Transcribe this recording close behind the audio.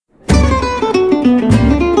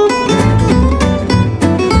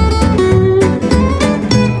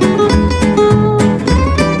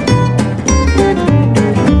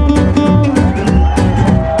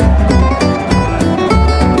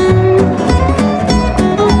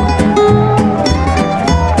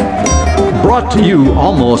brought to you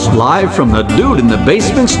almost live from the Dude in the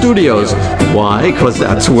Basement Studios. Why? Because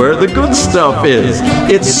that's where the good stuff is.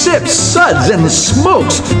 It's Sips, Suds, and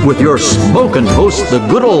Smokes with your smoking hosts, the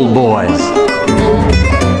good old boys.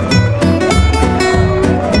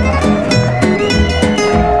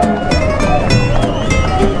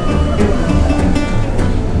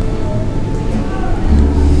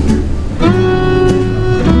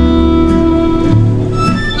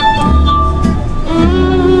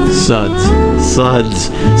 Suds, Suds,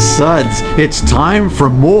 Suds. It's time for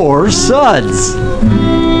more Suds.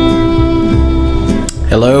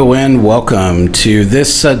 Hello and welcome to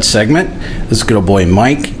this Suds segment. This is good old boy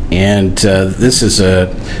Mike, and this is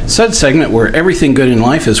a Suds segment where everything good in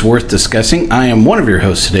life is worth discussing. I am one of your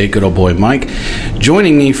hosts today, good old boy Mike.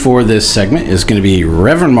 Joining me for this segment is going to be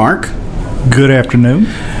Reverend Mark. Good afternoon.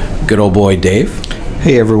 Good old boy Dave.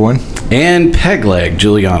 Hey everyone. And Pegleg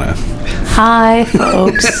Juliana. Hi,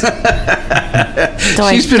 folks.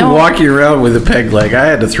 She's been walking around with a peg leg. I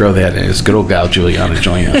had to throw that in. It's good old Gal Julieanna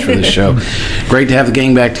joining us for this show. Great to have the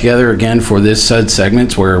gang back together again for this Suds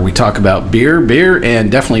segment where we talk about beer, and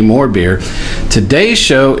definitely more beer. Today's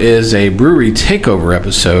show is a Brewery Takeover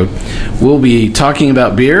episode. We'll be talking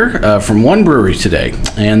about beer from one brewery today,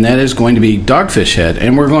 and that is going to be Dogfish Head.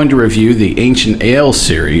 And we're going to review the Ancient Ale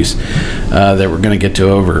series that we're going to get to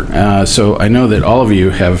over. So I know that all of you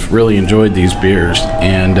have really enjoyed these beers,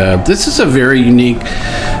 and this is a very unique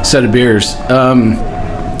set of beers.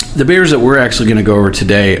 The beers that we're actually going to go over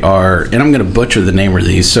today are, and I'm going to butcher the name of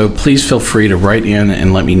these, so please feel free to write in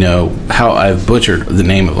and let me know how I've butchered the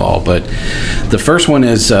name of all. But the first one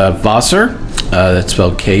is Kvasir. That's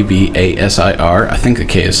spelled Kvasir. I think the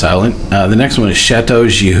K is silent. The next one is Chateau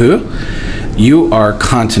Jiahu.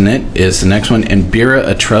 Urkontinent is the next one, and Birra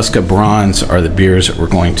Etrusca Bronze are the beers that we're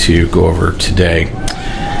going to go over today.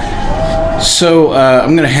 So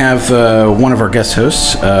I'm going to have one of our guest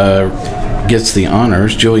hosts gets the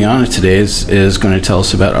honors. Juliana today is going to tell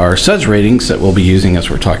us about our Suds ratings that we'll be using as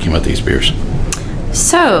we're talking about these beers.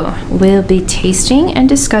 So, we'll be tasting and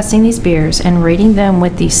discussing these beers and rating them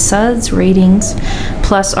with the Suds ratings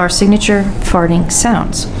plus our signature farting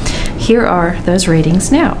sounds. Here are those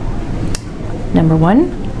ratings now. Number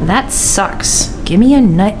 1, that sucks. Give me a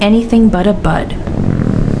nut anything but a bud.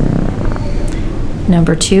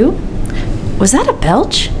 Number 2, was that a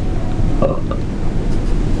belch?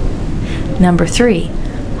 Number 3,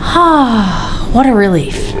 what a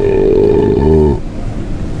relief.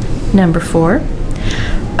 Number 4,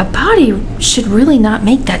 a body should really not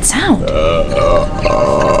make that sound.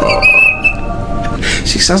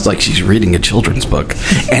 She sounds like she's reading a children's book.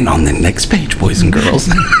 And on the next page, boys and girls,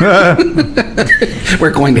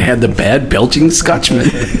 we're going to have the bad belching Scotchman.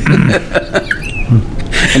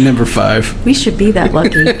 And number 5. We should be that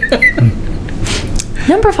lucky.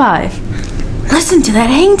 Number 5. Listen to that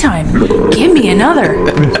hang time. Give me another.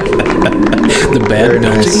 The bad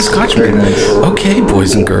belching Scotchman. Nice. Okay,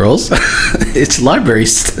 boys and girls. It's library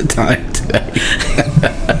time today.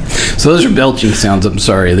 So those are belching sounds. I'm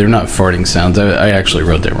sorry. They're not farting sounds. I actually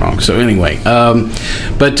wrote that wrong. So anyway,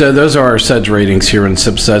 but those are our Suds ratings here on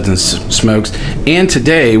Sip, Suds, and Smokes. And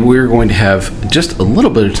today we're going to have just a little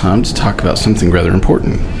bit of time to talk about something rather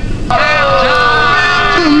important.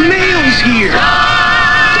 The mail's here.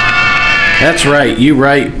 That's right. You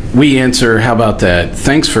right. We answer. How about that?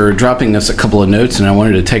 Thanks for dropping us a couple of notes, and I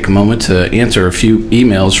wanted to take a moment to answer a few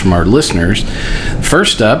emails from our listeners.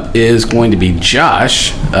 First up is going to be Josh,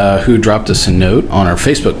 who dropped us a note on our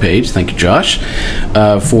Facebook page. Thank you, Josh,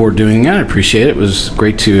 for doing that. I appreciate it. It was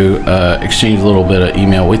great to exchange a little bit of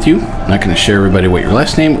email with you. I'm not going to share everybody what your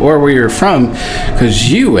last name or where you're from,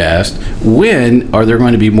 because you asked, when are there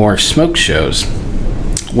going to be more smoke shows?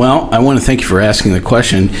 Well, I want to thank you for asking the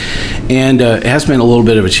question, and it has been a little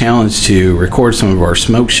bit of a challenge to record some of our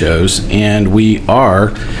smoke shows, and we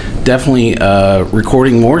are definitely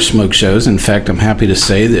recording more smoke shows. In fact, I'm happy to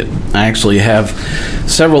say that I actually have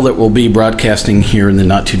several that will be broadcasting here in the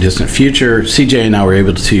not-too-distant future. CJ and I were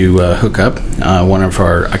able to hook up one of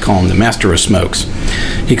our, I call him the Master of Smokes.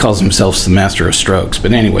 He calls himself the Master of Strokes,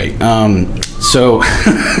 but anyway, so...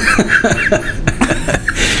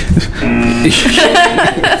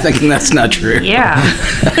 Thinking that's not true. Yeah.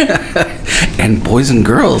 And boys and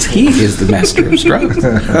girls, he is the Master of Strokes.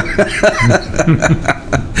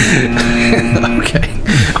 Okay.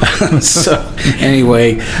 So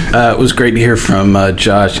anyway, it was great to hear from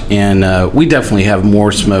Josh, and we definitely have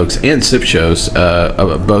more smokes and sip shows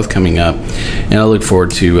both coming up, and I look forward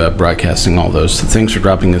to broadcasting all those. So thanks for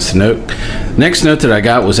dropping us a note. Next note that I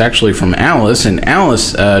got was actually from Alice, and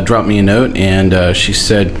Alice dropped me a note, and she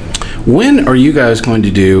said, when are you guys going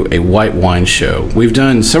to do a white wine show? We've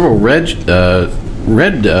done several red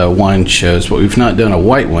wine shows, but we've not done a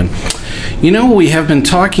white one. We have been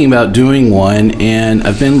talking about doing one, and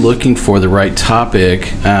I've been looking for the right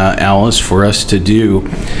topic, Alice, for us to do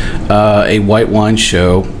a white wine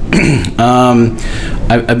show.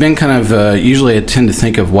 I've been kind of, usually I tend to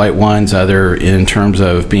think of white wines either in terms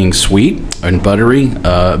of being sweet and buttery,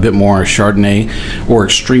 a bit more Chardonnay, or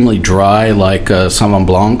extremely dry like Sauvignon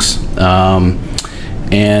Blancs.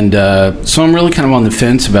 So I'm really kind of on the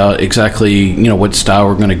fence about exactly, what style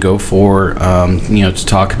we're going to go for, to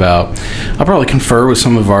talk about. I'll probably confer with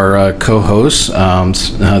some of our co-hosts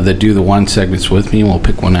that do the wine segments with me, and we'll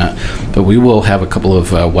pick one out. But we will have a couple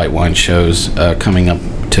of white wine shows coming up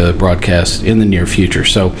to broadcast in the near future.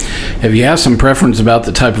 So if you have some preference about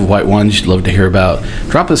the type of white wines you'd love to hear about,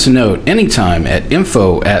 drop us a note anytime at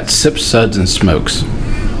info@Sips, Suds, and Smokes.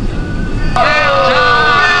 Mail's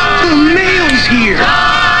here.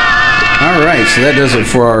 All right, so that does it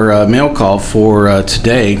for our mail call for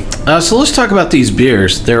today. So let's talk about these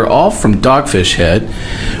beers. They're all from Dogfish Head,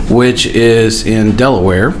 which is in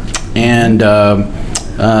Delaware, and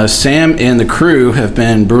Sam and the crew have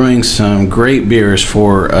been brewing some great beers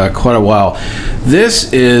for quite a while.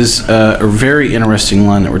 This is a very interesting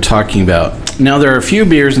line that we're talking about. Now, there are a few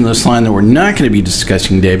beers in this line that we're not going to be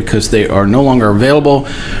discussing today because they are no longer available,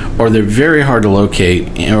 or they're very hard to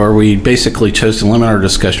locate, or we basically chose to limit our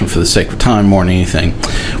discussion for the sake of time more than anything.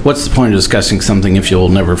 What's the point of discussing something if you'll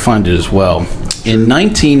never find it as well? In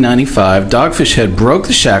 1995, Dogfish Head broke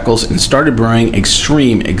the shackles and started brewing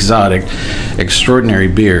extreme, exotic, extraordinary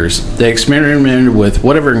beers. They experimented with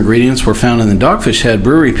whatever ingredients were found in the Dogfish Head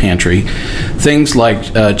brewery pantry, things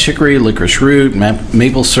like chicory, licorice root,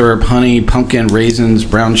 maple syrup, honey, pumpkin, raisins,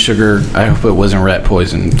 brown sugar. I hope it wasn't rat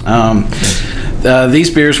poison. These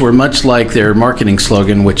beers were much like their marketing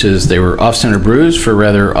slogan, which is they were off-center brews for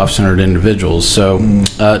rather off-centered individuals. So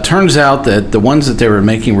it turns out that the ones that they were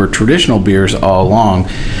making were traditional beers all along.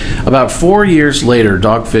 About 4 years later,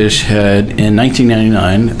 Dogfish Head in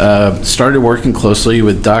 1999 started working closely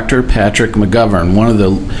with Dr. Patrick McGovern, one of the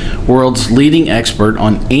world's leading expert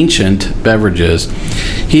on ancient beverages.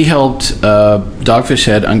 He helped Dogfish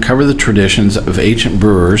Head uncover the traditions of ancient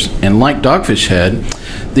brewers, and like Dogfish Head,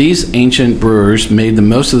 these ancient brewers made the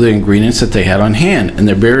most of the ingredients that they had on hand, and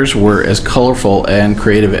their beers were as colorful and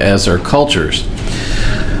creative as their cultures.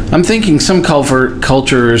 I'm thinking some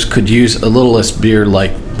cultures could use a little less beer,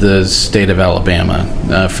 like the state of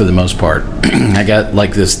Alabama, for the most part. I got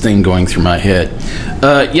like this thing going through my head.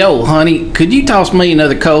 Yo, honey, could you toss me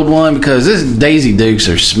another cold one? Because this Daisy Dukes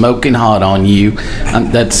are smoking hot on you.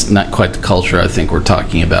 That's not quite the culture I think we're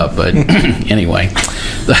talking about, but anyway.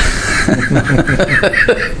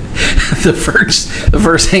 The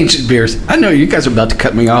first ancient beers. I know you guys are about to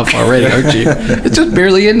cut me off already, aren't you? It's just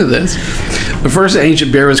barely into this. The first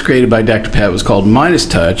ancient beer was created by Dr. Pat. It was called Midas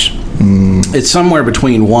Touch. It's somewhere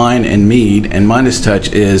between wine and mead, and Midas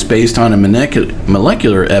Touch is based on a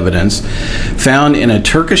molecular evidence found in a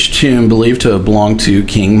Turkish tomb believed to have belonged to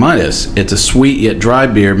King Midas. It's a sweet yet dry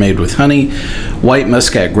beer made with honey, white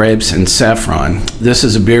muscat grapes, and saffron. This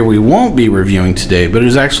is a beer we won't be reviewing today, but it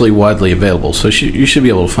is actually widely available, so you should be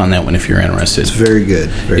able to find that one if you're interested. It's very good.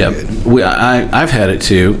 Very good. I've had it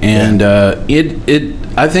too, and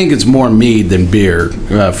I think it's more mead than beer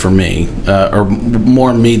for me, or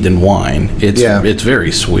more mead than wine. It's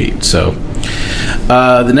very sweet. So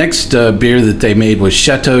the next beer that they made was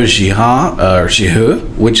Chateau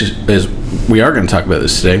Jiahu, which is we are going to talk about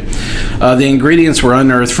this today. The ingredients were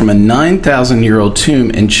unearthed from a 9,000-year-old tomb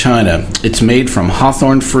in China. It's made from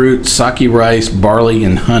hawthorn fruit, sake rice, barley,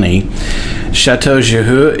 and honey. Chateau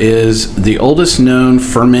Jiahu is the oldest known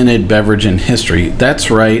fermented beverage in history.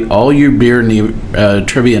 That's right, all you beer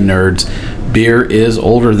trivia nerds, beer is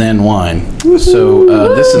older than wine. So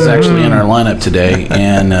this is actually in our lineup today,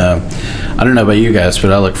 and I don't know about you guys,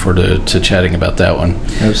 but I look forward to chatting about that one.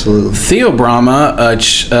 Absolutely. Theobroma,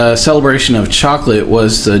 a celebration of chocolate,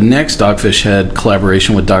 was the next Dogfish Head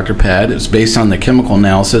collaboration with Dr. Pat. It's based on the chemical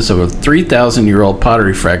analysis of a 3,000-year-old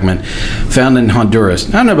pottery fragment found in Honduras.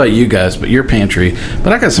 I don't know about you guys, but your pantry,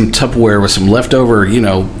 but I got some Tupperware with some leftover,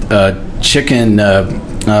 chicken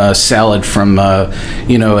salad from a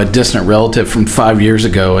distant relative from 5 years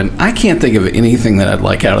ago, and I can't think of anything that I'd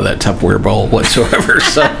like out of that Tupperware bowl whatsoever.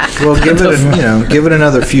 So, well, give it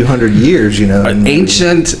another few hundred years, An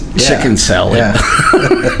ancient chicken salad. Yeah.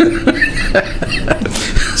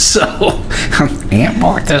 So, Aunt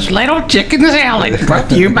Martha's little chicken salad, brought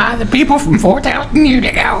to you by the people from 4,000 years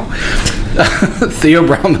ago.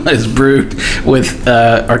 Theobroma is brewed with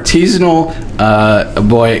artisanal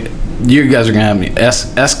You guys are gonna have me.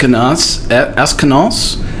 Escanos,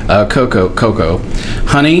 cocoa,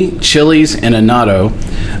 honey, chilies, and annatto.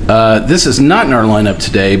 This is not in our lineup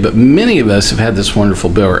today, but many of us have had this wonderful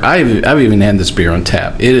beer. I've even had this beer on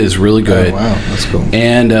tap. It is really good. Oh, wow, that's cool.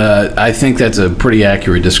 And I think that's a pretty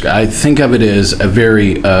accurate description. I think of it as a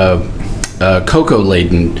very cocoa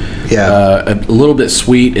laden, a little bit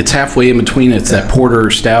sweet. It's halfway in between. It's that porter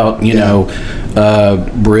stout,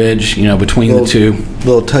 bridge, between the two.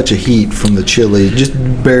 Little touch of heat from the chili, just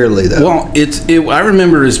barely though. Well, I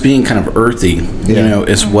remember it as being kind of earthy,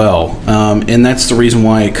 as well, and that's the reason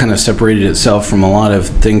why it kind of separated itself from a lot of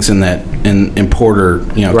things in that in porter,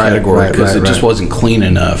 category, because it just wasn't clean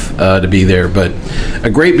enough to be there. But a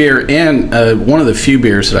great beer, and one of the few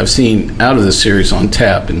beers that I've seen out of this series on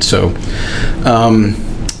tap, and so.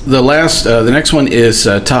 The next one is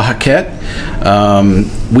Tahaket.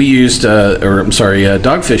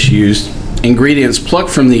 Dogfish used ingredients plucked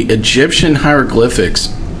from the Egyptian hieroglyphics.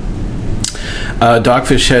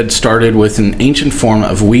 Dogfish Head started with an ancient form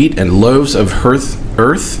of wheat and loaves of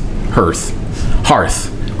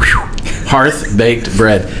hearth-baked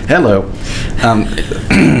bread. Hello.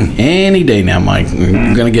 Any day now, Mike.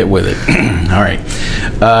 I'm going to get with it. All right.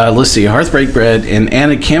 Let's see. Hearth-baked bread and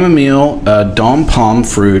added chamomile, dom palm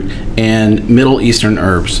fruit, and Middle Eastern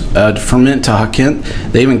herbs. To ferment tahakint,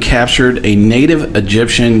 they even captured a native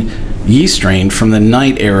Egyptian yeast strain from the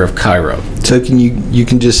night era of Cairo. So you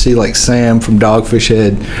can just see like Sam from Dogfish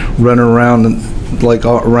Head running around like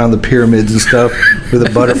all around the pyramids and stuff with a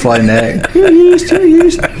butterfly neck. Here used.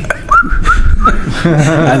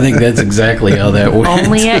 I think that's exactly how that went.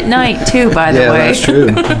 Only at night, too, by the way. Yeah, that's true.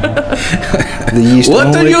 The yeast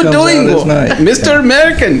what are you doing, Mr.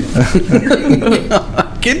 American?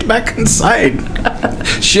 Get back inside.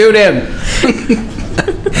 Shoot him.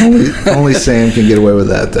 Only Sam can get away with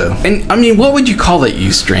that, though. And I mean, what would you call that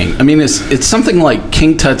yeast strain? I mean, it's something like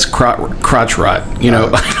King Tut's crotch rot. I don't know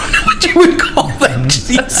what you would call that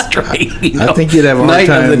yeast strain. I think you'd have a hard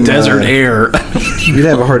time. Night of the desert air. You'd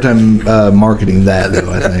have a hard time marketing that,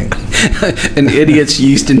 though. I think. An idiot's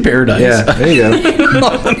yeast in paradise. Yeah, there you go.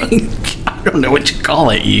 I don't know what you call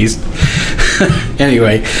it, yeast.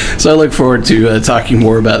 Anyway, so I look forward to talking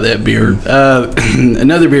more about that beer.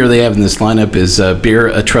 Another beer they have in this lineup is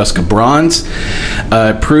Birra Etrusca Bronze.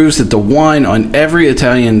 It proves that the wine on every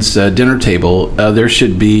Italian's dinner table, there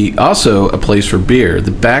should be also a place for beer.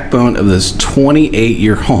 The backbone of this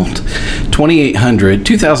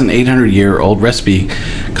 2,800-year-old recipe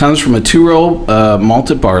comes from a two-row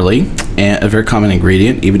malted barley, and a very common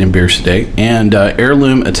ingredient, even in beers today, and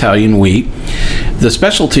heirloom Italian wheat. The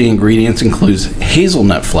specialty ingredients includes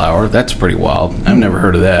hazelnut flour. That's pretty wild. I've never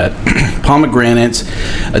heard of that. Pomegranates,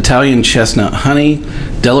 Italian chestnut honey,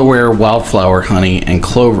 Delaware wildflower honey, and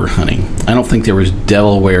clover honey. I don't think there was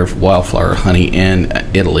Delaware wildflower honey in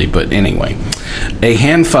Italy, but anyway. A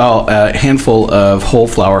handful of whole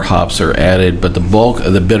flower hops are added, but the bulk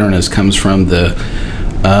of the bitterness comes from the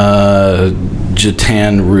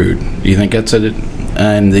Jatan root. Do you think that's it?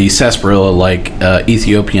 And the sarsaparilla, like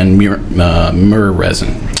Ethiopian myrrh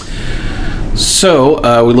resin. So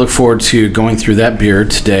we look forward to going through that beer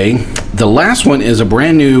today. The last one is a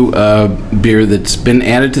brand new beer that's been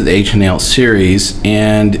added to the Ancient Ale series,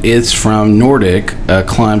 and it's from Nordic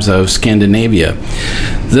climes of Scandinavia.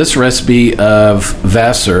 This recipe of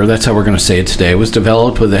Kvasir, that's how we're going to say it today, was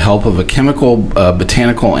developed with the help of a chemical,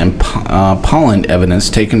 botanical, and pollen evidence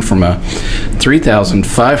taken from a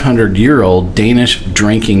 3,500-year-old Danish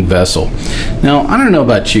drinking vessel. Now, I don't know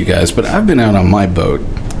about you guys, but I've been out on my boat,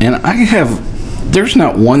 and there's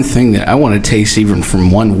not one thing that I want to taste even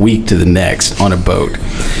from 1 week to the next on a boat.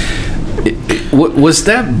 Was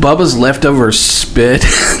that Bubba's leftover spit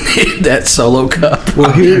in that solo cup?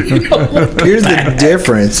 Well, here's the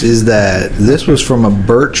difference is that this was from a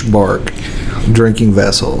birch bark drinking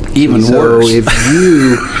vessel. Even worse. So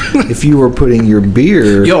if you were putting your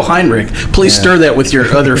beer... Yo, Heinrich, please stir that with your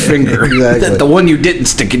other finger. Exactly. The one you didn't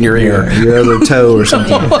stick in your ear. Yeah, your other toe or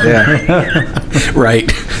something. Yeah. Right.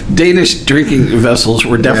 Danish drinking vessels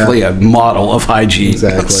were definitely a model of hygiene.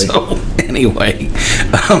 Exactly. So, anyway...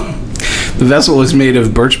 the vessel was made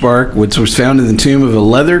of birch bark, which was found in the tomb of a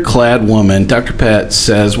leather-clad woman Dr. Pat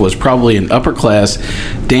says was probably an upper-class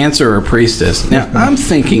dancer or priestess. Now, I'm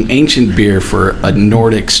thinking ancient beer for a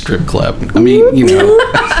Nordic strip club. I mean,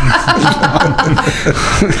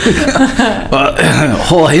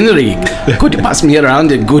 Oh, Henrik, could you pass me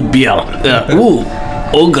around a good beer?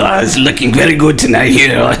 Olga is looking very good tonight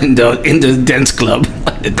here in the dance club,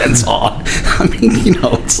 the dance hall. I mean,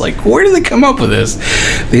 it's like, where do they come up with this?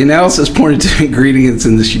 The analysis pointed to ingredients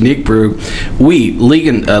in this unique brew: wheat,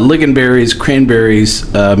 lingonberries,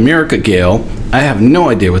 cranberries, Myrica Gale. I have no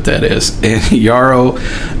idea what that is. And yarrow,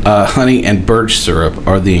 honey, and birch syrup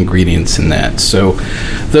are the ingredients in that. So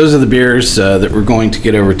those are the beers that we're going to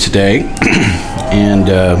get over today. And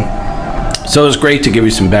so it's great to give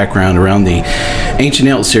you some background around the Ancient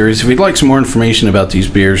Ale series. If you'd like some more information about these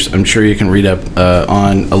beers, I'm sure you can read up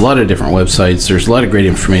on a lot of different websites. There's a lot of great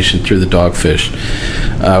information through the Dogfish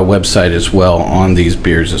website as well on these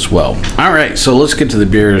beers as well. All right, so let's get to the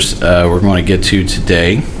beers we're going to get to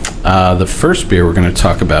today. The first beer we're going to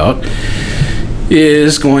talk about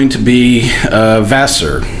is going to be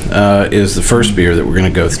Kvasir, is the first beer that we're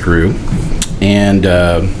going to go through. And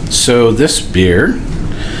so this beer,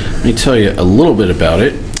 let me tell you a little bit about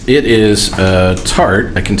it. It is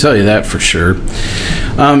tart, I can tell you that for sure.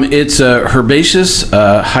 It's a herbaceous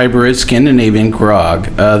hybrid Scandinavian grog,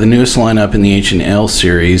 the newest lineup in the Ancient Ale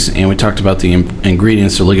series, and we talked about the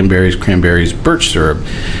ingredients of lingonberries, cranberries, birch syrup,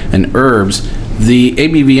 and herbs. The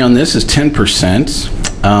ABV on this is 10%.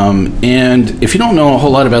 And if you don't know a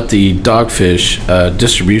whole lot about the Dogfish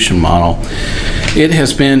distribution model, it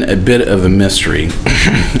has been a bit of a mystery.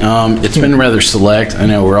 It's been rather select. I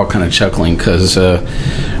know we're all kind of chuckling because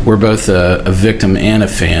we're both a victim and a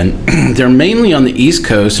fan. They're mainly on the East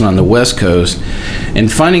Coast and on the West Coast,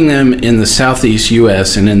 and finding them in the Southeast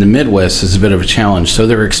U.S. and in the Midwest is a bit of a challenge. So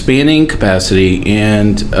they're expanding capacity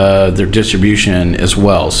and their distribution as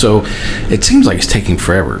well. So it seems like it's taking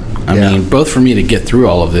forever. I mean, both for me to get through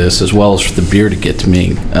all of this as well as for the beer to get to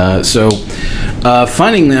me. So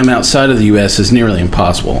finding them outside of the U.S. is nearly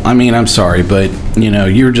impossible. I mean, I'm sorry, but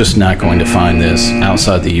you're just not going to find this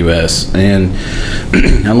outside the U.S. And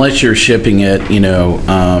unless you're shipping it,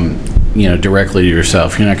 directly to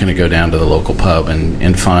yourself, you're not going to go down to the local pub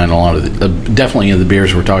and find a lot of definitely the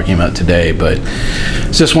beers we're talking about today. But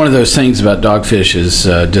it's just one of those things about Dogfish's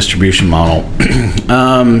distribution model.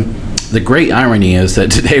 The great irony is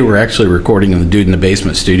that today we're actually recording in the Dude in the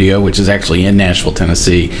Basement studio, which is actually in Nashville,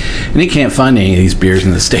 Tennessee, and he can't find any of these beers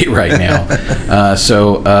in the state right now.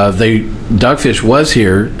 Dogfish was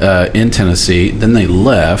here in Tennessee, then they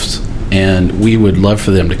left, and we would love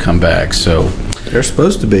for them to come back. So they're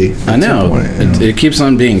supposed to be. I know. It keeps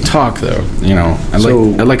on being talk, though. I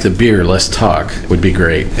like the beer. Less talk would be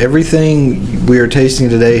great. Everything we are tasting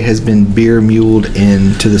today has been beer muled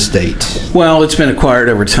into the state. Well, it's been acquired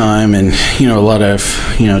over time, and a lot of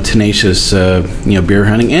tenacious beer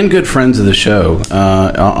hunting and good friends of the show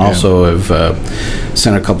also have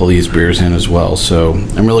sent a couple of these beers in as well. So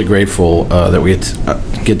I'm really grateful that we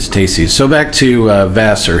get to taste these. So back to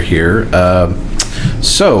Kvasir here.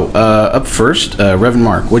 Up first, Reverend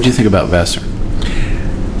Mark, what do you think about Kvasir?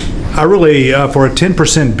 I really, for a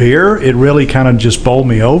 10% beer, it really kind of just bowled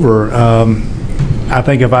me over. I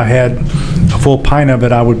think if I had a full pint of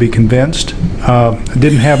it, I would be convinced. It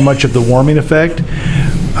didn't have much of the warming effect,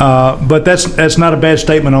 but that's not a bad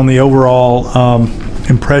statement on the overall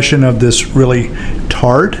impression of this really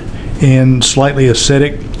tart and slightly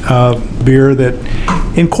acidic beer that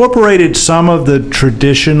incorporated some of the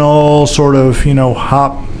traditional sort of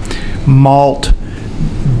hop malt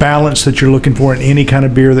balance that you're looking for in any kind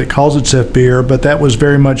of beer that calls itself beer, but that was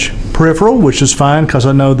very much peripheral, which is fine because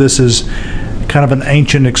I know this is kind of an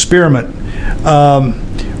ancient experiment.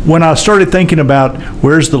 When I started thinking about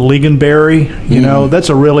where's the lingonberry, that's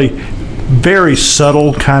a really very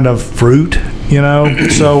subtle kind of fruit,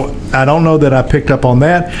 so I don't know that I picked up on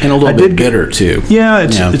that. And a little bit bitter, too. Yeah,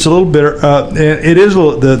 it's a little bitter. It is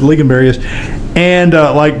the lingonberry is. And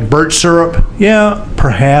like birch syrup,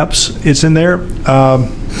 perhaps it's in there. 4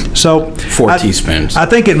 teaspoons. I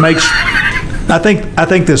think it makes. I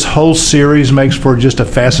think this whole series makes for just a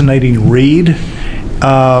fascinating read. And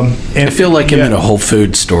I feel like I'm in a Whole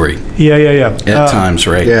Foods story. Yeah. At times,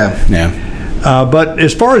 right? Yeah. But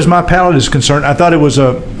as far as my palate is concerned, I thought it was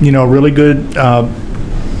a really good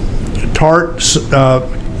tart.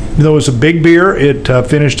 It was a big beer. It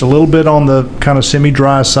finished a little bit on the kind of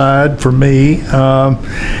semi-dry side for me. So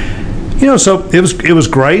it was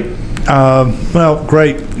great.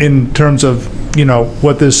 Great in terms of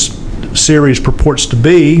what this series purports to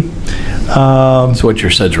be. So what's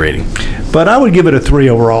your Suds rating? But I would give it a 3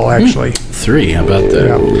 overall, actually. 3? How about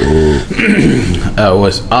that?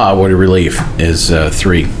 What a relief is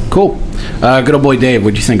 3. Cool. Good old boy Dave,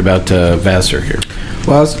 what do you think about Kvasir here?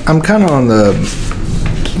 Well, I'm kind of on the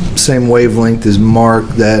same wavelength as Mark,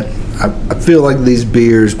 that I feel like these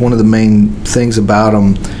beers, one of the main things about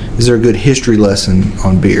them is they're a good history lesson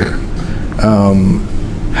on beer.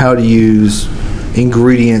 how to use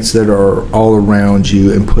ingredients that are all around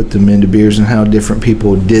you and put them into beers, and how different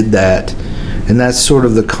people did that. And that's sort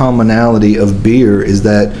of the commonality of beer, is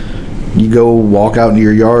that you go walk out into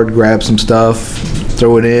your yard, grab some stuff,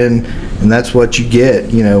 throw it in, and that's what you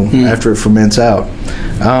get, after it ferments out.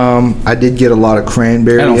 I did get a lot of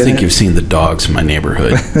cranberry. I don't think you've seen the dogs in my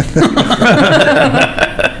neighborhood.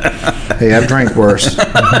 Hey, I've drank worse.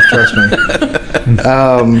 Trust me.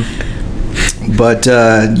 But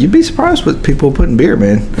you'd be surprised what people put in beer,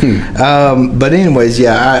 man. But anyways,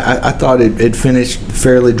 I thought it finished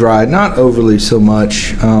fairly dry, not overly so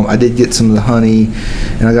much. I did get some of the honey,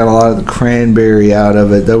 and I got a lot of the cranberry out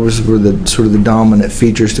of it. Those were the sort of the dominant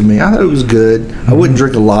features to me. I thought it was good. I wouldn't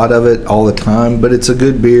drink a lot of it all the time, but it's a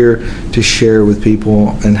good beer to share with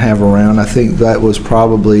people and have around. I think that was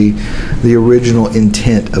probably the original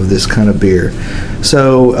intent of this kind of beer.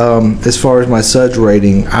 So as far as my Suds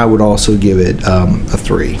rating, I would also give it a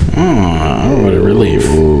 3. Oh, what a relief.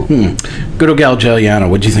 Good old Gal Julieanna,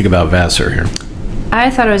 what do you think about Kvasir here? I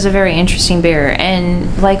thought it was a very interesting beer,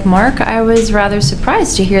 and like Mark, I was rather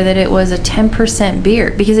surprised to hear that it was a 10%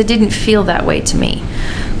 beer, because it didn't feel that way to me.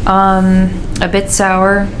 A bit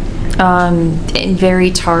sour, and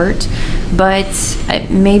very tart, but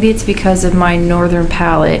maybe it's because of my northern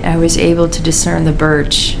palate. I was able to discern the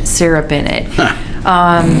birch syrup in it.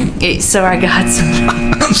 So I got some.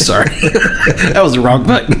 I'm sorry. That was the wrong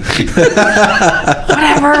button.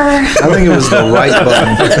 Whatever. I think it was the right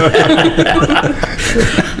button.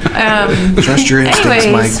 Trust your instincts,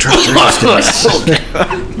 anyways. Mike. Trust your instincts.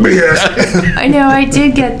 I know I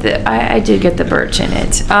did get the birch in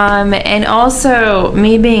it, and also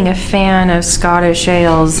me being a fan of Scottish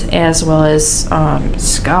ales as well as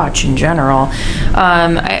Scotch in general.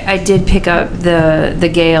 I did pick up the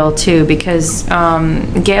Gale too, because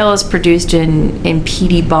Gale is produced in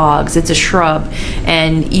peaty bogs. It's a shrub,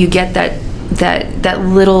 and you get that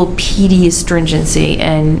little peaty astringency,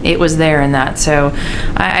 and it was there in that. So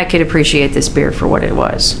I could appreciate this beer for what it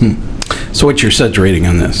was. So what's your Suds rating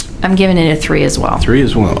on this? I'm giving it a 3 as well. 3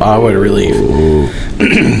 as well. Oh, what a relief.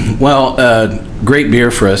 Well, great beer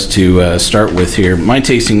for us to start with here. My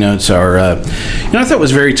tasting notes are, I thought it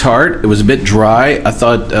was very tart. It was a bit dry. I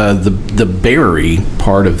thought the berry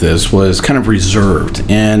part of this was kind of reserved.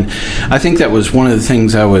 And I think that was one of the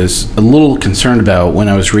things I was a little concerned about when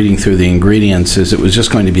I was reading through the ingredients, is it was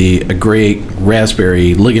just going to be a great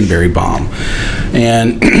raspberry lingonberry bomb.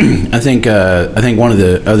 And I think one of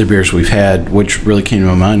the other beers we've had, which really came to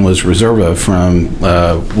my mind, was Reserva from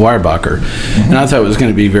Weyerbacher. And I thought it was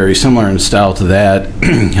going to be very similar in style to that.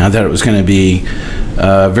 I thought it was going to be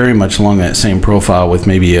very much along that same profile, with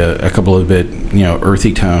maybe a couple of bit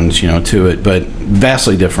earthy tones to it, but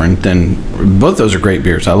vastly different. And both those are great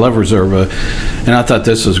beers. I love Reserva, and I thought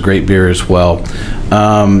this was a great beer as well.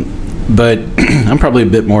 But I'm probably a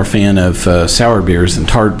bit more fan of sour beers than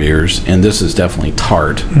tart beers, and this is definitely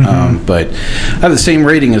tart. But I have the same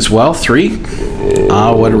rating as well, 3.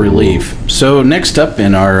 What a relief. So next up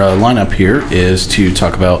in our lineup here is to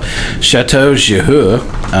talk about Chateau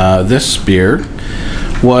Jiahu. This beer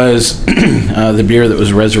was the beer that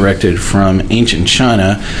was resurrected from ancient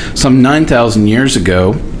China some 9,000 years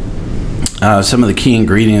ago. Some of the key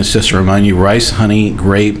ingredients, just to remind you: rice, honey,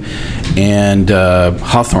 grape, and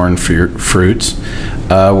hawthorn fruits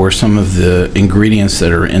were some of the ingredients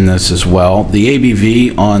that are in this as well. The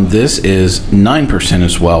ABV on this is 9%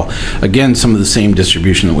 as well. Again, some of the same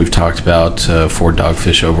distribution that we've talked about for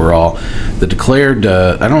Dogfish overall. The declared,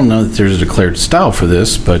 I don't know that there's a declared style for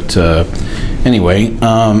this, but anyway,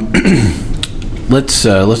 let's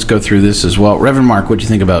go through this as well. Reverend Mark, what do you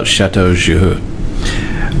think about Chateau Jiahu?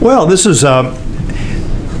 Well, this is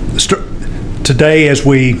today, as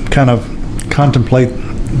we kind of contemplate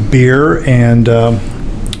beer and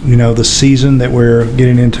the season that we're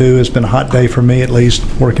getting into. It's been a hot day for me, at least,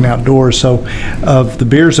 working outdoors. So of the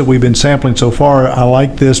beers that we've been sampling so far, I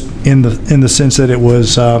like this in the sense that it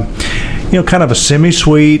was kind of a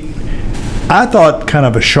semi-sweet. I thought kind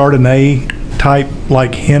of a Chardonnay type,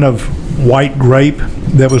 like hint of white grape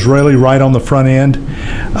that was really right on the front end.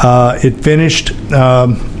 It finished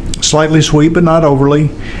slightly sweet, but not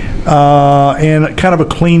overly, and kind of a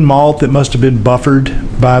clean malt that must have been buffered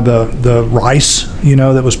by the rice,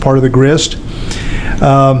 that was part of the grist.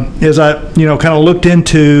 As I, kind of looked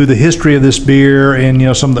into the history of this beer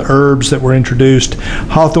and, some of the herbs that were introduced,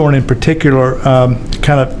 hawthorn in particular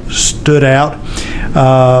kind of stood out.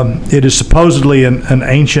 It is supposedly an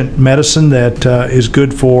ancient medicine that is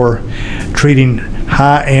good for treating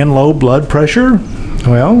high and low blood pressure.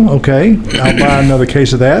 Well, okay, I'll buy another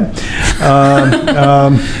case of that.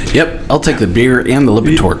 Yep, I'll take the beer and the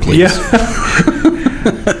Lipitor, please. Yeah.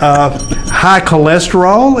 high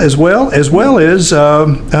cholesterol as well as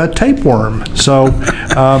tapeworm. So,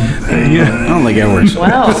 I don't think that works.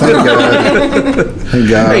 Wow. Thank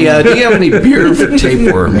God. Hey, do you have any beer for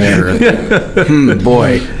tapeworm here?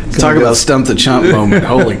 Boy, talk about stump the chump moment.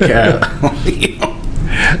 Holy cow.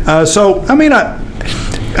 so I mean,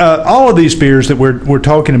 all of these beers that we're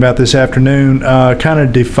talking about this afternoon kind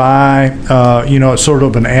of defy, sort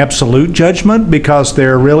of an absolute judgment because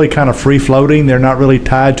they're really kind of free floating. They're not really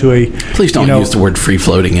tied to a. Please don't use the word free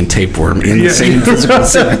floating and tapeworm in the same physical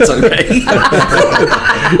sentence, okay?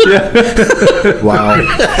 Wow.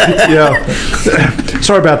 Yeah.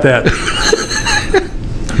 Sorry about that.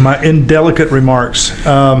 My indelicate remarks.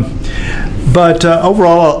 But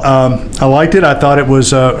overall, I liked it. I thought it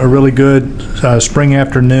was a really good spring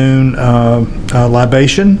afternoon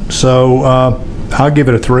libation. So I'll give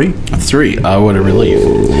it a 3. A 3. What a relief.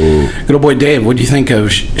 Good old boy Dave, what do you think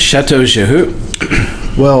of Chateau Jiahu?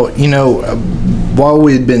 Well, while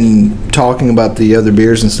we'd been talking about the other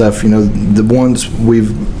beers and stuff,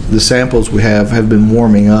 the samples we have been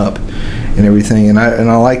warming up and everything, and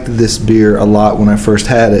I liked this beer a lot when I first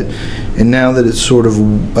had it, and now that it's sort of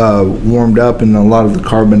warmed up and a lot of the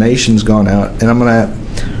carbonation's gone out, and I'm gonna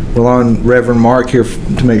rely on Reverend Mark here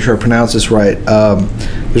to make sure I pronounce this right.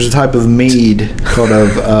 There's a type of mead called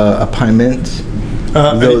a piment.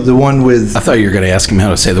 The one with... I thought you were going to ask him how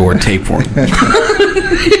to say the word tapeworm.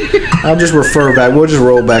 I'll just refer back. We'll just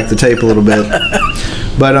roll back the tape a little bit.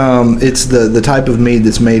 But it's the type of mead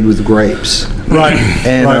that's made with grapes. Right.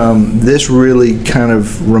 And this really kind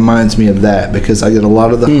of reminds me of that because I get a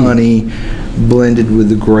lot of the honey blended with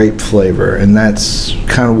the grape flavor, and that's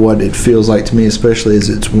kind of what it feels like to me, especially as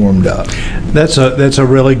it's warmed up. That's a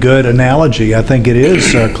really good analogy. I think it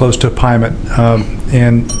is close to a piment,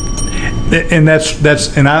 and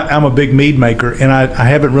that's I'm a big mead maker, and I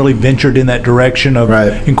haven't really ventured in that direction of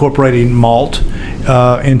incorporating malt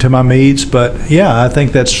into my meads, but yeah, I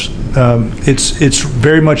think that's it's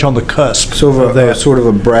very much on the cusp. Sort of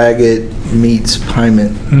a braggot meets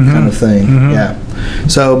piment kind of thing. Yeah.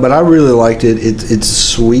 So, but I really liked it. It's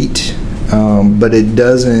sweet, but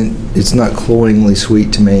it's not cloyingly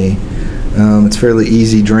sweet to me. It's fairly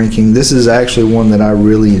easy drinking. This is actually one that I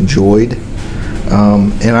really enjoyed.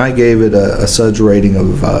 And I gave it a Suds rating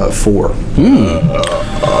of 4.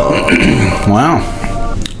 Wow.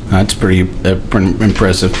 That's pretty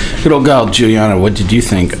impressive. Good old Gal Julieanna, what did you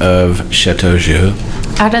think of Chateau Jiahu?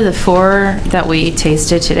 Out of the 4 that we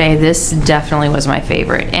tasted today, this definitely was my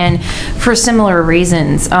favorite. And for similar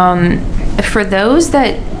reasons. For those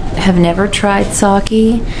that have never tried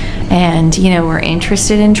sake and were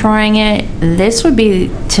interested in trying it, this would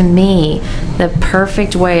be, to me, the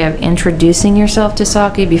perfect way of introducing yourself to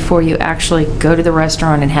sake before you actually go to the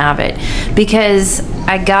restaurant and have it, because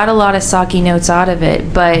I got a lot of sake notes out of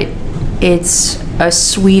it, but it's a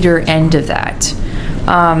sweeter end of that.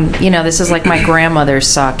 This is like my grandmother's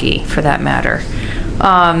sake, for that matter.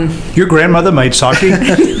 Your grandmother made sake?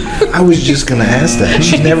 I was just going to ask that.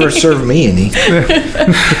 She never served me any.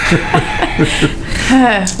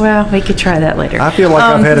 Well, we could try that later. I feel like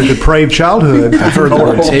I've had a depraved childhood. I've heard the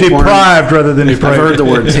word tapeworm. Deprived rather than depraved. I've heard the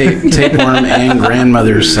word tapeworm and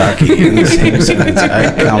grandmother's sake in the same sentence.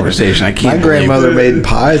 Conversation. I can't. My grandmother made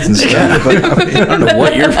pies and stuff. But I don't know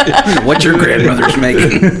what your grandmother's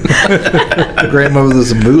making. My grandmother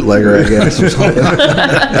was a bootlegger, I guess, or something.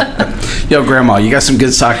 Yo, Grandma, you got some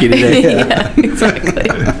good sake today? Yeah, exactly.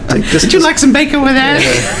 Would you like some bacon with that?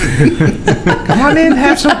 Come on in,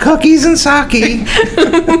 have some cookies and sake.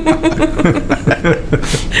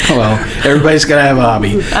 Well, everybody's got to have a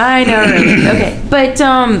hobby. I know, right? Okay. But,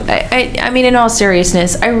 I mean, in all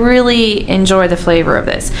seriousness, I really enjoy the flavor of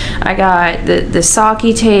this. I got the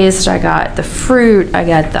sake taste, I got the fruit, I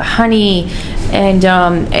got the honey, and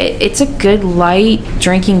it's a good light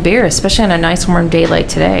drinking beer, especially on a nice warm day like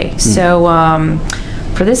today. So,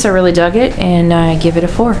 for this, I really dug it, and I give it a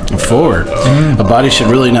 4. A 4. A body should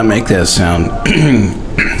really not make that sound.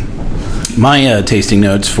 My tasting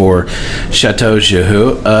notes for Chateau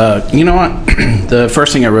Jiahu. You know what? The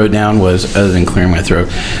first thing I wrote down was, other than clearing my throat,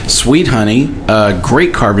 sweet honey,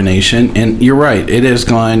 great carbonation, and you're right, it has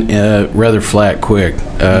gone rather flat quick,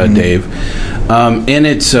 Dave. And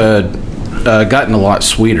it's gotten a lot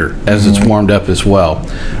sweeter as it's warmed up as well.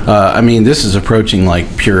 I mean, this is approaching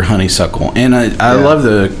like pure honeysuckle, and I love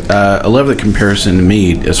the comparison to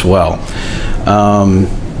mead as well.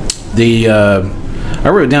 I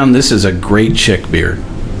wrote down this is a great chick beer.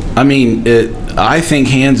 I mean, I think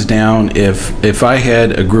hands down, if I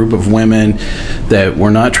had a group of women that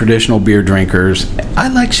were not traditional beer drinkers, I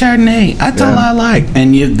like Chardonnay. That's all I like.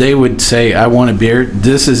 And they would say, I want a beer.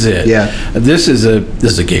 This is it. Yeah. This is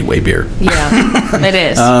a gateway beer. Yeah, it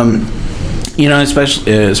is.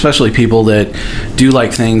 Especially people that do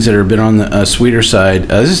like things that are a bit on the sweeter side.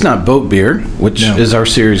 This is not boat beer, which is our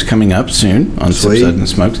series coming up soon on Sips, Suds, and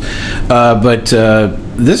Smokes. But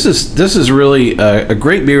this is really a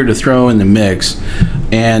great beer to throw in the mix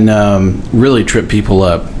and really trip people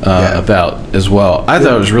up about as well. I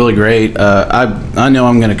thought it was really great. I know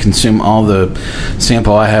I'm going to consume all the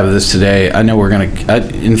sample I have of this today. I know we're going to.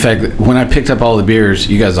 In fact, when I picked up all the beers,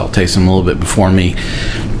 you guys all taste them a little bit before me.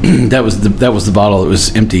 That was the bottle that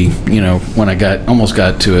was empty, when I almost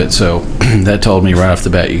got to it. So that told me right off the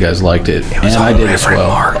bat you guys liked it, and I did as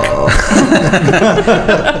well.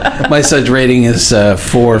 My Suds rating is 4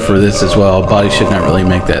 for this as well. Body should not really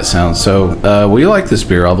make that sound. So we like this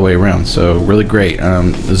beer all the way around. So really great.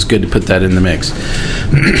 It was good to put that in the mix.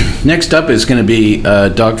 Next up is going to be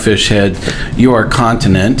Dogfish Head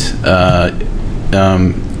Urkontinent.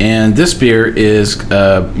 And this beer is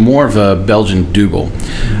more of a Belgian double.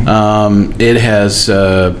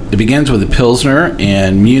 It begins with a Pilsner,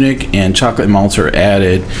 and Munich and chocolate malts are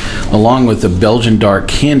added, along with the Belgian dark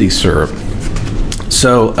candy syrup.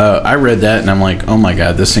 So I read that and I'm like, oh my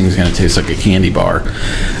God, this thing's going to taste like a candy bar,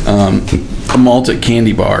 a malted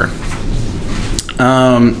candy bar.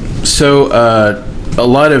 So a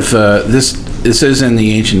lot of this is in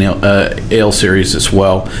the Ancient Ale series as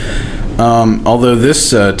well. Although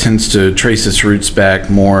this tends to trace its roots back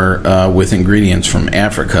more with ingredients from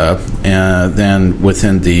Africa than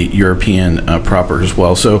within the European proper as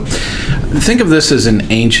well. So think of this as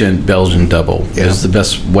an ancient Belgian double is the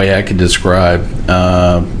best way I could describe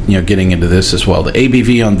getting into this as well. The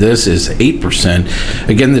ABV on this is 8%.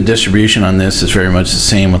 Again, the distribution on this is very much the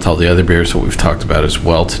same with all the other beers that we've talked about as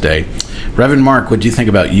well today. Reverend Mark, what do you think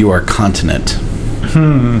about Urkontinent?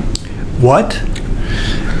 What?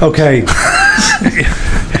 Okay.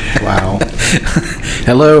 Wow.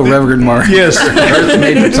 Hello, Reverend Mark. Yes.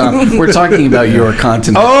 We're talking about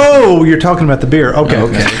Urkontinent. Oh, you're talking about the beer. Okay.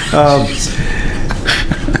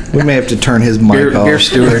 We may have to turn his mic off. Beer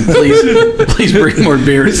steward, please bring more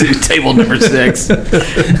beers to table number 6.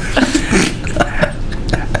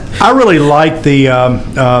 I really like the.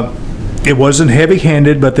 It wasn't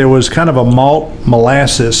heavy-handed, but there was kind of a malt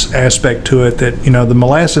molasses aspect to it that, the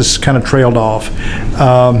molasses kind of trailed off.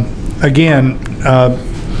 Again,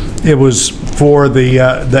 it was for the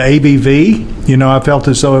ABV. I felt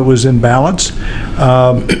as though it was in balance,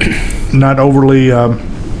 not overly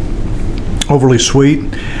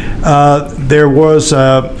sweet. There was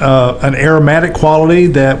an aromatic quality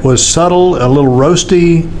that was subtle, a little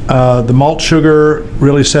roasty. The malt sugar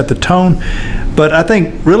really set the tone. But I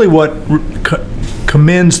think really what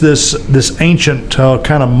commends this ancient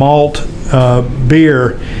kind of malt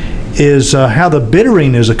beer is how the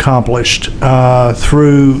bittering is accomplished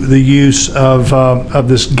through the use of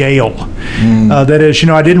this Gale. That is,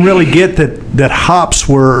 I didn't really get that hops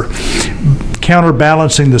were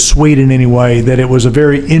counterbalancing the sweet in any way. That it was a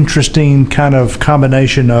very interesting kind of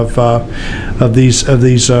combination of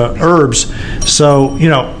these herbs. So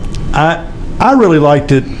I really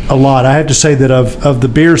liked it a lot. I have to say that of the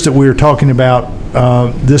beers that we were talking about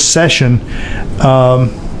this session,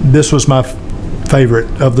 this was my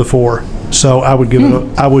favorite of the 4. So I would give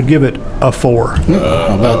it a 4.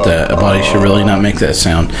 How about that? A body should really not make that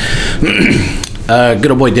sound.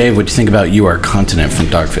 Good old boy Dave, what do you think about Urkontinent from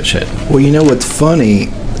Dogfish Head? Well, what's funny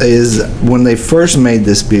is when they first made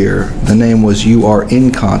this beer, the name was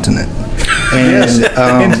Urkontinent. And,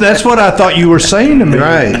 and that's what I thought you were saying to me.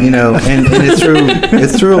 Right, and it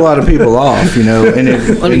threw a lot of people off,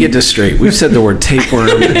 Let me get this straight. We've said the word tapeworm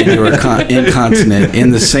and incontinent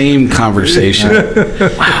in the same conversation.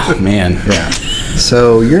 Wow, man. Yeah.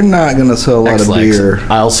 So you're not going to sell a lot of beer.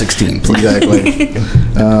 Aisle 16, please. Exactly.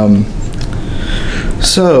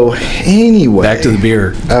 So anyway, back to the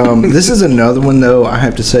beer. This is another one, though. I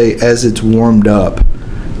have to say, as it's warmed up,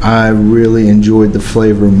 I really enjoyed the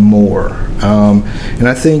flavor more. And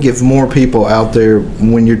I think if more people out there,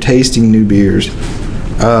 when you're tasting new beers,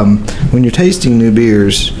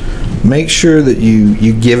 make sure that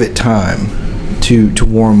you give it time to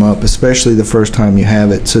warm up, especially the first time you have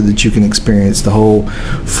it, so that you can experience the whole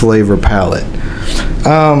flavor palette.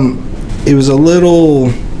 It was a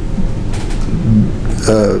little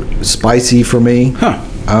spicy for me,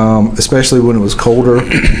 especially when it was colder.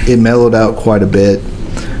 It mellowed out quite a bit.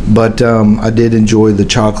 But I did enjoy the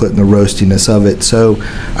chocolate and the roastiness of it, so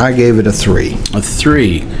I gave it a 3. A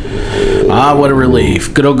 3. Ah, what a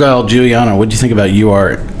relief. Good old Gal Julieanna, what do you think about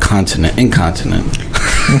incontinent?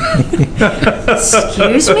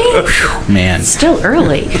 Excuse me? Man. Still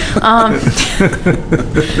early.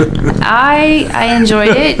 I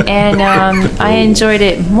enjoyed it, and I enjoyed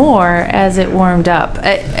it more as it warmed up.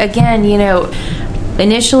 Again,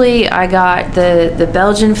 initially I got the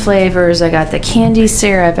Belgian flavors, I got the candy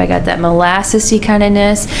syrup, I got that molassesy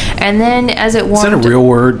kindness, and then as it warmed... Is that a real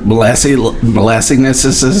word? Molassiness?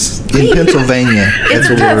 In Pennsylvania. It's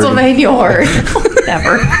a Pennsylvania word.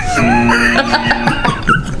 Never.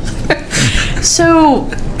 So,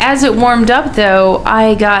 as it warmed up, though,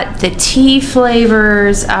 I got the tea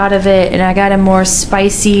flavors out of it, and I got a more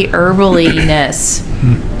spicy herbaliness.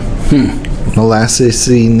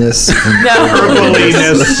 Molassesiness.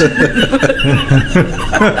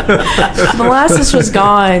 Molasses was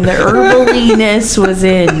gone. The herbaliness was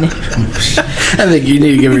in. I think you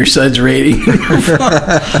need to give your Suds rating.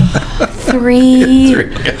 3.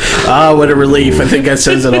 Ah, what a relief. I think that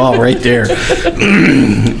says it all right there.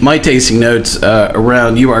 My tasting notes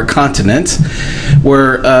around Urkontinent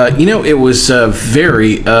were, it was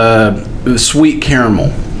very sweet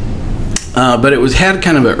caramel. But it had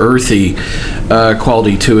kind of an earthy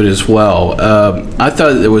quality to it as well. I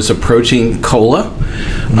thought it was approaching cola,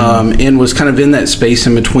 and was kind of in that space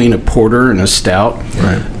in between a porter and a stout.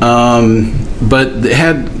 Right. But it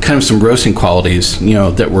had kind of some roasting qualities,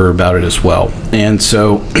 that were about it as well. And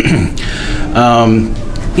so,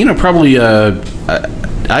 probably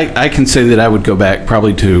I can say that I would go back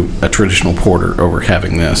probably to a traditional porter over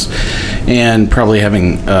having this, and probably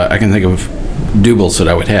having I can think of doubles that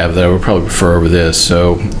I would have that I would probably prefer over this.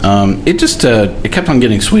 So it just it kept on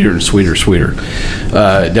getting sweeter and sweeter.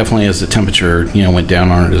 Definitely as the temperature went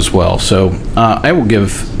down on it as well. So I will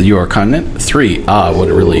give the Urkontinent 3. Ah, what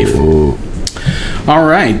a relief. Ooh. All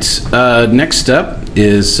right, next up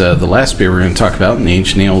is the last beer we're going to talk about in the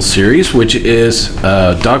Ancient Ale series, which is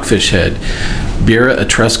Dogfish Head Birra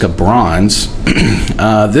Etrusca Bronze.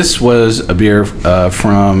 This was a beer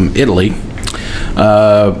from Italy.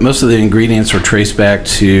 Most of the ingredients are traced back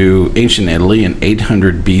to ancient Italy in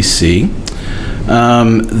 800 BC.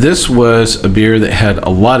 This was a beer that had a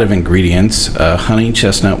lot of ingredients. Honey,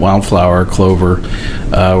 chestnut, wildflower, clover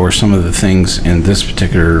were some of the things in this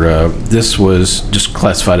particular. This was just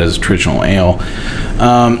classified as a traditional ale.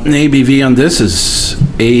 The ABV on this is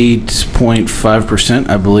 8.5%,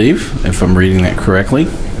 I believe, if I'm reading that correctly.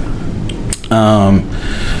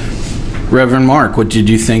 Reverend Mark, what did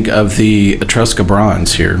you think of the Etrusca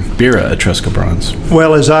Bronze here? Birra Etrusca Bronze.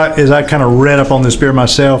 Well, as I kind of read up on this beer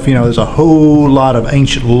myself, there's a whole lot of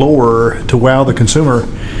ancient lore to wow the consumer.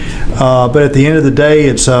 But at the end of the day,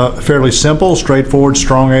 it's fairly simple, straightforward,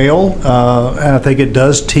 strong ale. And I think it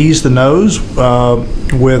does tease the nose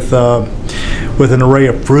with an array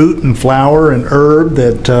of fruit and flower and herb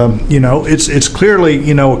that, it's clearly,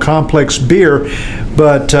 a complex beer,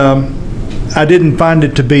 but I didn't find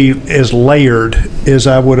it to be as layered as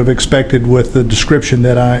I would have expected with the description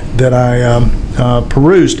that I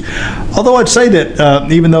perused. Although I'd say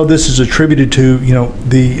that even though this is attributed to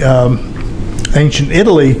the ancient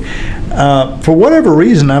Italy, for whatever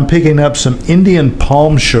reason I'm picking up some Indian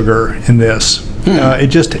palm sugar in this.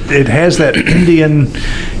 It has that Indian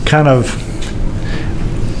kind of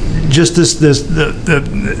just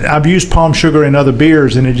I've used palm sugar in other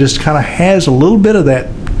beers, and it just kind of has a little bit of that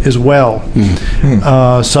as well.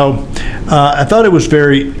 So I thought it was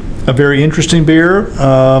a very interesting beer.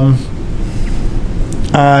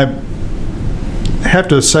 I have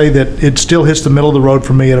to say that it still hits the middle of the road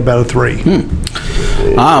for me at about a 3.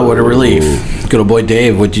 Ah, what a relief. Good old boy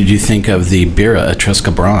Dave, what did you think of the Birra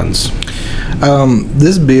Etrusca Bronze?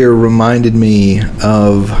 This beer reminded me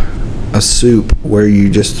of a soup where you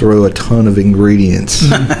just throw a ton of ingredients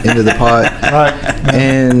into the pot. Right.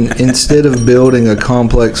 And instead of building a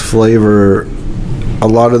complex flavor, a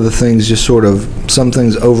lot of the things just some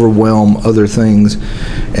things overwhelm other things,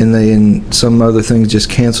 and some other things just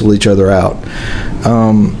cancel each other out.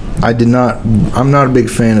 I'm not a big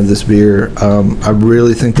fan of this beer. I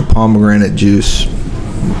really think the pomegranate juice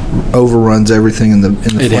overruns everything in the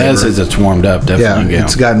flavor. It has as it's warmed up, definitely. Yeah,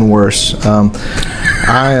 it's gotten worse.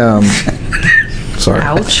 Sorry.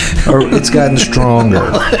 Ouch. Or it's gotten stronger.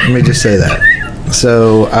 Let me just say that.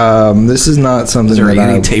 So this is not something that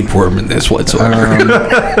any tapeworm in this whatsoever.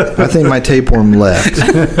 I think my tapeworm left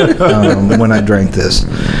when I drank this,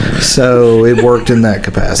 so it worked in that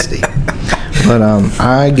capacity. But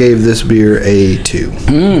I gave this beer a 2.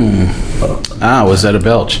 Was that a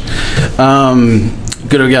belch?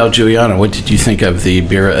 Good old Gal Julieanna, what did you think of the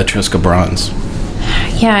Birra Etrusca Bronze?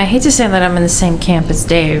 Yeah, I hate to say that I'm in the same camp as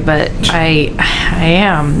Dave, but I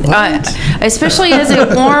am. Especially as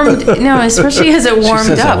it warmed. No, especially as it warmed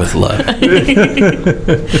She says up. that with love.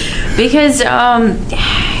 Because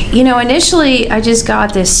initially I just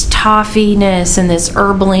got this toffiness and this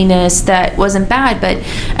herbaliness that wasn't bad, but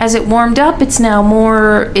as it warmed up, it's now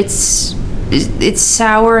more. It's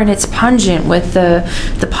sour and it's pungent with the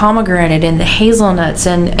pomegranate and the hazelnuts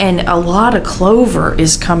and a lot of clover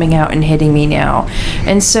is coming out and hitting me now.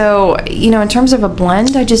 And so, in terms of a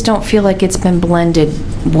blend, I just don't feel like it's been blended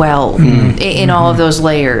well in all of those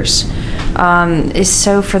layers.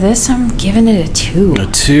 So for this, I'm giving it a 2. A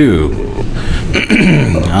 2.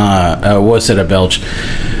 Was it a belch?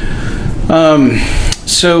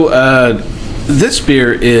 This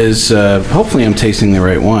beer is, hopefully I'm tasting the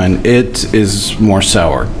right one. It is more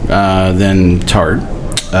sour than tart.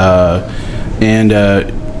 I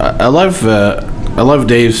love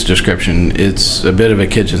Dave's description. It's a bit of a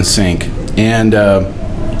kitchen sink. And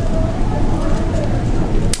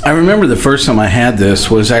I remember the first time I had this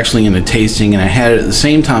was actually in a tasting, and I had it at the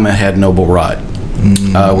same time I had Noble Rot,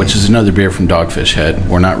 which is another beer from Dogfish Head.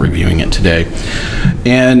 We're not reviewing it today.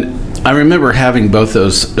 And I remember having both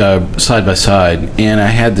those side by side, and I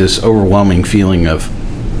had this overwhelming feeling of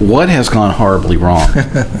what has gone horribly wrong.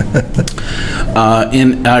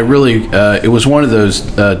 And I really, it was one of those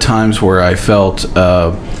times where I felt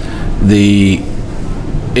the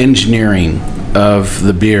engineering of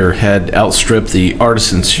the beer had outstripped the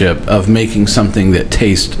artisanship of making something that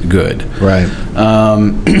tastes good. Right.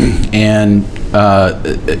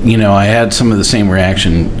 I had some of the same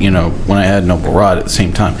reaction, when I had Noble Rot at the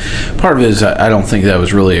same time. Part of it is I don't think that I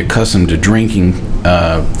was really accustomed to drinking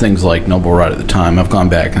things like Noble Rot at the time. I've gone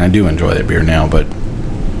back and I do enjoy that beer now, but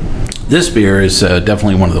this beer is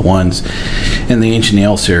definitely one of the ones in the Ancient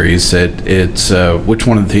Ale series that it's which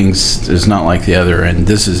one of the things is not like the other, and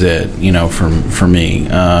this is it, for me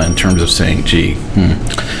in terms of saying, gee.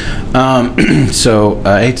 So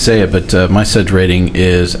I hate to say it, but my Suds rating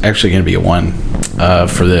is actually going to be a 1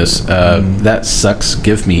 for this. That sucks.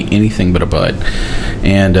 Give me anything but a bud.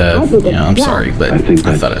 And I'm sorry, but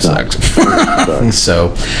I thought it sucked.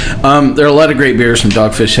 So there are a lot of great beers from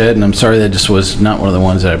Dogfish Head, and I'm sorry that just was not one of the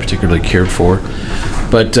ones that I particularly cared for.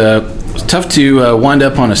 But it's tough to wind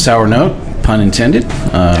up on a sour note, pun intended.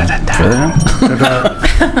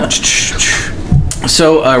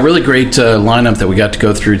 So a really great lineup that we got to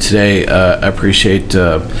go through today. I appreciate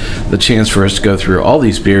the chance for us to go through all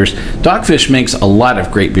these beers. Dogfish makes a lot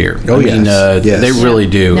of great beer. Yes. They really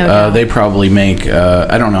do. No doubt. They probably make,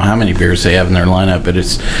 I don't know how many beers they have in their lineup, but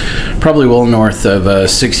it's probably well north of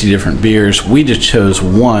 60 different beers. We just chose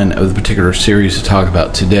one of the particular series to talk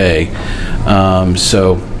about today.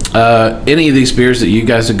 Any of these beers that you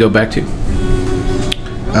guys would go back to?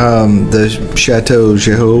 The Chateau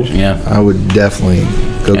Jiahu. Yeah. I would definitely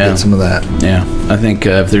go get some of that. Yeah. I think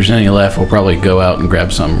if there's any left, we'll probably go out and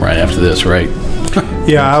grab some right after this, right?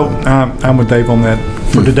 Yeah, I'm with Dave on that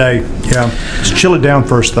for today. Yeah. Just chill it down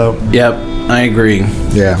first, though. Yep. I agree.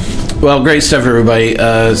 Yeah. Well, great stuff, everybody.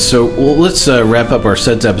 Let's wrap up our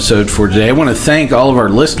Suds episode for today. I want to thank all of our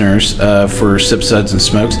listeners for Sip Suds and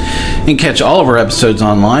Smokes. You can catch all of our episodes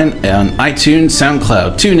online on iTunes,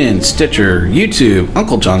 SoundCloud, TuneIn, Stitcher, YouTube,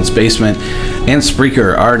 Uncle John's Basement, and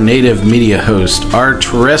Spreaker, our native media host, our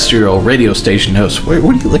terrestrial radio station host. What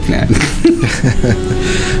are you looking at?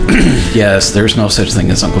 Yes, there's no such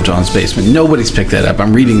thing as Uncle John's Basement. Nobody's picked that up.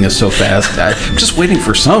 I'm reading this so fast. I'm just waiting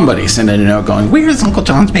for somebody sending a note going, where's Uncle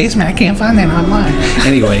John's Basement? I can't find that online.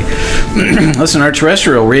 Anyway, listen, our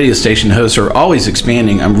terrestrial radio station hosts are always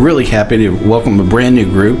expanding. I'm really happy to welcome a brand new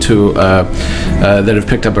group that have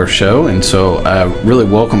picked up our show, and so I really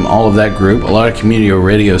welcome all of that group. A lot of community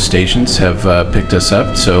radio stations have picked us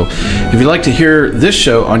up, so if you'd like to hear this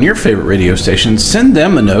show on your favorite radio station, send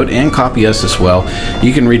them a note and copy us as well.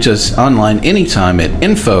 You can reach us online anytime at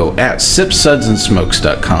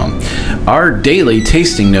info@sipsudsandsmokes.com. Our daily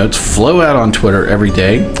tasting notes flow out on Twitter every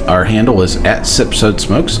day. Our handle is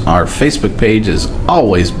 @SipSudSmokes. Our Facebook page is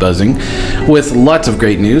always buzzing with lots of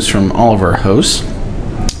great news from all of our hosts.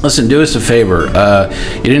 Listen, do us a favor.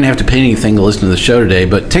 You didn't have to pay anything to listen to the show today,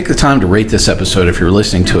 but take the time to rate this episode if you're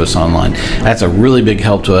listening to us online. That's a really big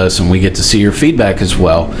help to us, and we get to see your feedback as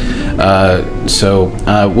well.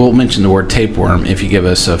 We'll mention the word tapeworm if you give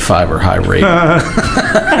us a 5 or high rate.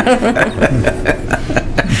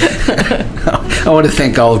 I I want to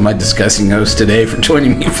thank all of my discussing hosts today for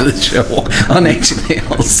joining me for the show on Ancient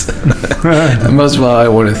Ales. And most of all, I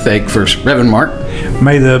want to thank first Reverend Mark.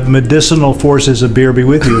 May the medicinal forces of beer be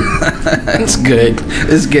with you. That's good.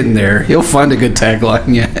 It's getting there. You'll find a good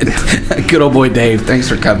tagline yet. Good old boy Dave, thanks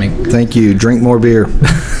for coming. Thank you. Drink more beer.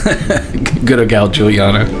 Good old Gal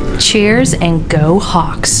Julieanna. Cheers and go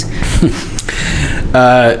Hawks.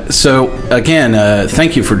 So again,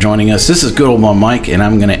 thank you for joining us. This is good old Mike, and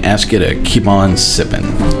I'm going to ask you to keep on sipping.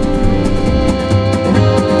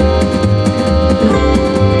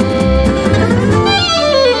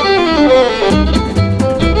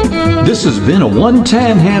 This has been a One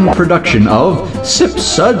Tan Hand production of Sips,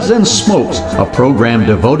 Suds, and Smokes, a program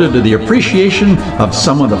devoted to the appreciation of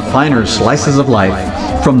some of the finer slices of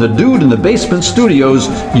life. From the Dude in the Basement Studios,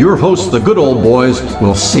 your hosts, the Good Old Boys,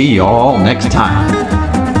 will see y'all next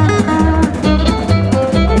time.